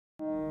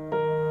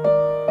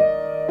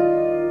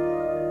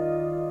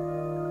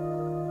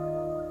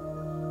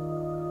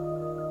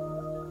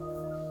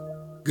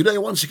Good day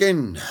once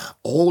again,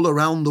 all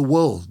around the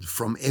world,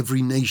 from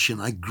every nation.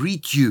 I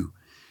greet you.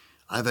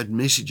 I've had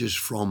messages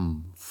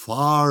from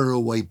far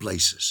away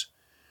places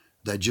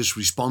that just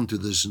respond to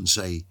this and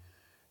say,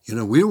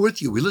 we're with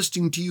you. We're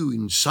listening to you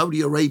in Saudi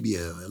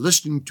Arabia,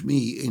 listening to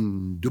me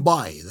in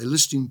Dubai. They're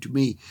listening to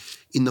me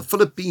in the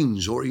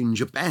Philippines or in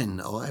Japan.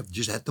 Or I've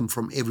just had them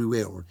from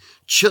everywhere, or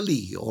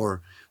Chile,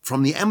 or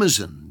from the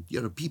Amazon.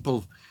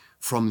 People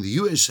from the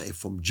USA,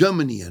 from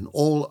Germany, and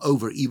all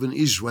over, even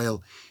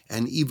Israel,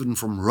 and even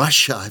from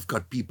Russia. I've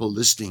got people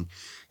listening.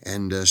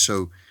 And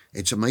so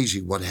it's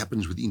amazing what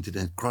happens with the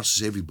internet. It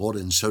crosses every border,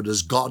 and so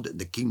does God, and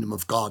the kingdom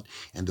of God,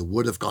 and the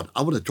word of God.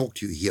 I want to talk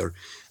to you here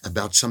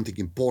about something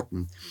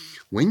important.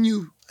 When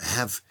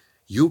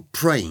you're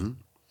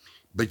praying,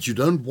 but you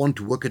don't want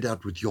to work it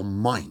out with your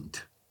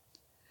mind.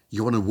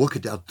 You want to work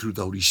it out through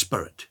the Holy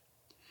Spirit.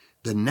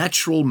 The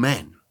natural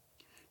man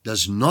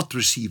does not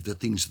receive the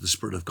things of the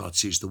Spirit of God,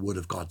 says the word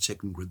of God,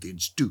 2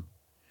 Corinthians 2.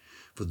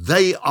 For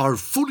they are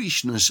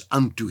foolishness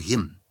unto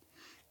him,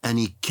 and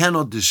he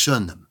cannot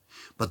discern them.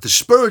 But the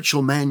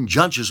spiritual man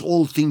judges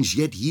all things,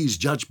 yet he is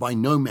judged by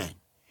no man.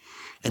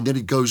 And then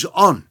it goes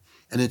on,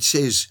 and it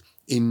says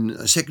in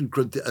 2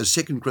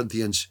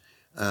 Corinthians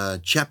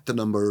chapter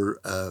number,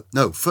 1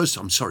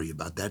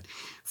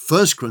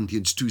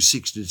 Corinthians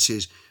 2:16, it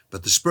says,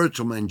 but the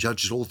spiritual man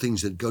judges all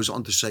things. That goes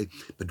on to say,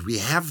 but we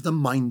have the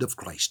mind of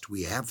Christ.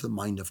 We have the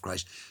mind of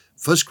Christ.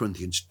 1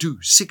 Corinthians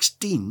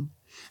 2:16.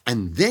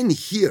 And then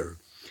here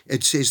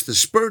it says the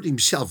Spirit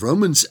himself,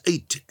 Romans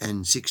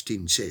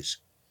 8:16 says,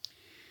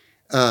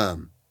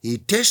 he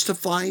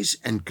testifies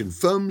and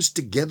confirms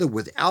together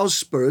with our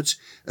spirits,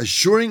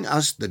 assuring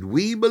us that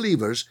we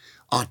believers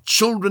are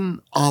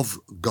children of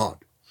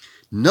God.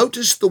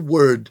 Notice the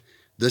word,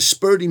 the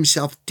Spirit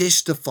himself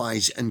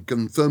testifies and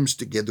confirms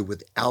together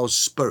with our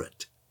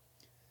spirit.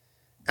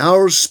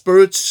 Our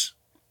spirits,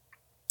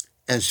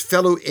 as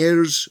fellow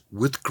heirs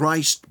with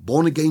Christ,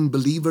 born again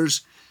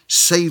believers,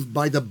 saved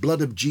by the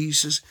blood of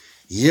Jesus.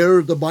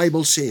 Here the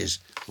Bible says,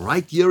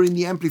 right here in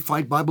the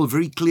Amplified Bible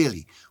very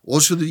clearly,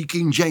 also the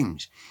King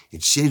James,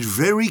 it says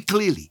very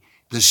clearly,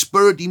 the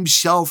Spirit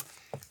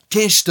himself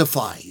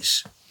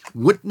testifies,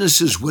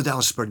 witnesses with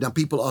our spirit. Now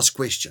people ask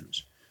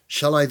questions.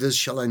 Shall I this?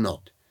 Shall I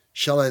not?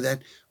 Shall I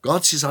that?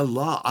 God says, I'll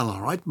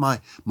write my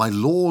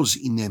laws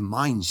in their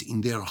minds,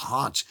 in their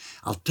hearts.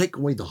 I'll take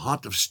away the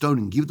heart of stone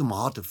and give them a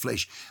heart of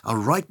flesh. I'll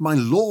write my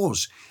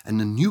laws and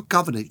the new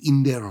covenant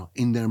in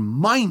their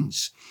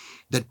minds,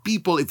 that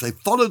people, if they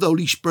follow the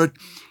Holy Spirit,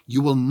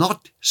 you will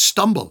not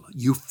stumble.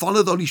 You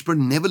follow the Holy Spirit,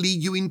 never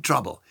lead you in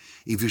trouble.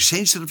 If you're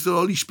sensitive to the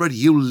Holy Spirit,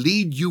 he'll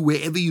lead you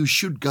wherever you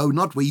should go,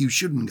 not where you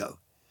shouldn't go.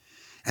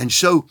 And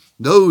so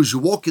those who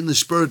walk in the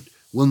Spirit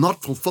will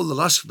not fulfill the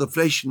lust of the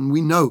flesh. And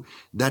we know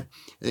that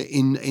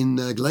in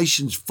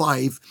Galatians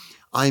 5,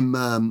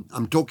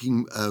 I'm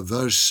talking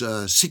verse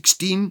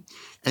 16.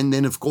 And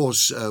then, of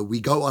course,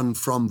 we go on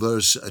from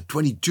verse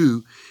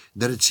 22,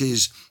 that it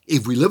says,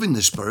 if we live in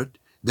the Spirit,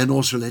 then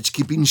also let's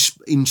keep in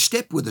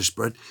step with the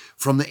Spirit,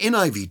 from the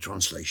NIV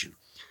translation.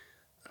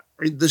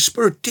 The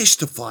Spirit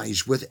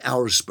testifies with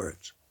our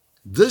spirits.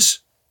 This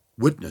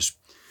witness.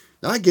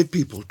 Now I get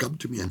people come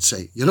to me and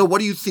say, what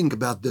do you think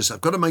about this?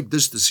 I've got to make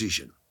this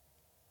decision.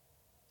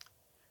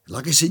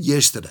 Like I said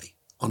yesterday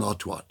on Heart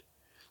to Heart.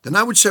 Then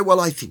I would say, well,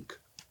 I think.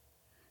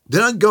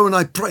 Then I'd go and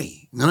I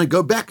pray. And then I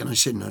go back and I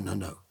say,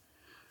 no.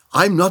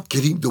 I'm not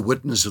getting the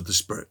witness of the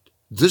Spirit.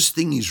 This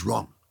thing is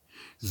wrong.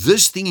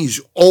 This thing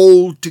is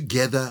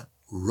altogether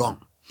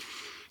wrong.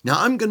 Now,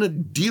 I'm going to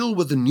deal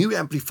with the New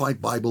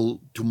Amplified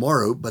Bible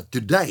tomorrow, but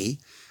today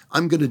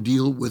I'm going to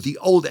deal with the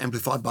Old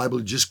Amplified Bible,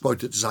 just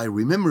quoted as I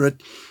remember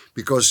it,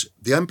 because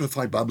the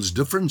Amplified Bible is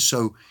different,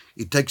 so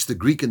it takes the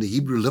Greek and the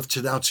Hebrew, lifts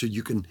it out so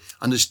you can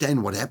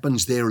understand what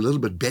happens there a little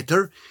bit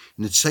better,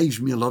 and it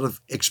saves me a lot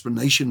of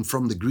explanation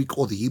from the Greek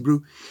or the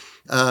Hebrew.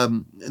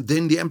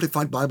 Then the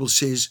Amplified Bible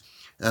says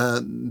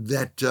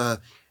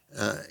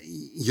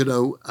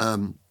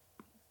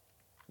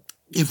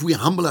if we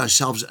humble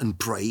ourselves and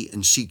pray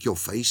and seek your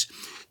face,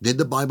 then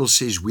the Bible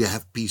says we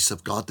have peace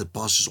of God that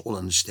passes all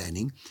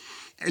understanding.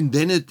 And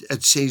then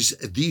it says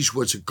these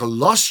words in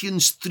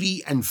Colossians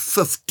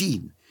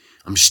 3:15.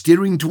 I'm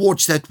steering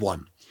towards that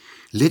one.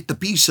 Let the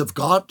peace of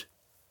God,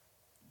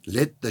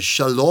 let the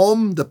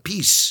shalom, the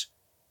peace,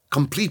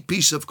 complete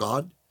peace of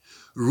God,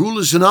 rule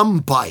as an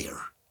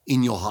umpire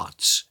in your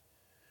hearts,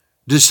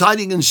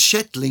 deciding and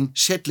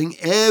settling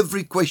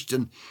every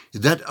question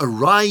that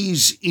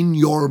arise in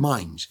your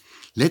minds.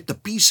 Let the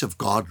peace of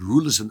God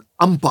rule as an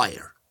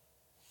umpire.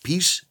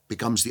 Peace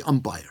becomes the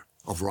umpire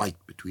of right,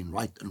 between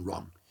right and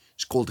wrong.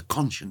 It's called the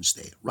conscience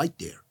there, right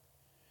there,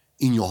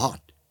 in your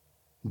heart.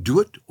 Do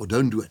it or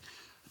don't do it.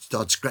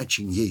 Start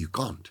scratching, you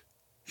can't.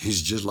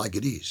 It's just like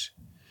it is.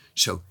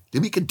 So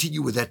let me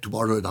continue with that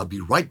tomorrow, and I'll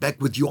be right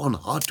back with you on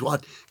Heart to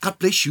Heart. God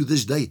bless you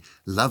this day.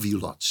 Love you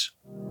lots.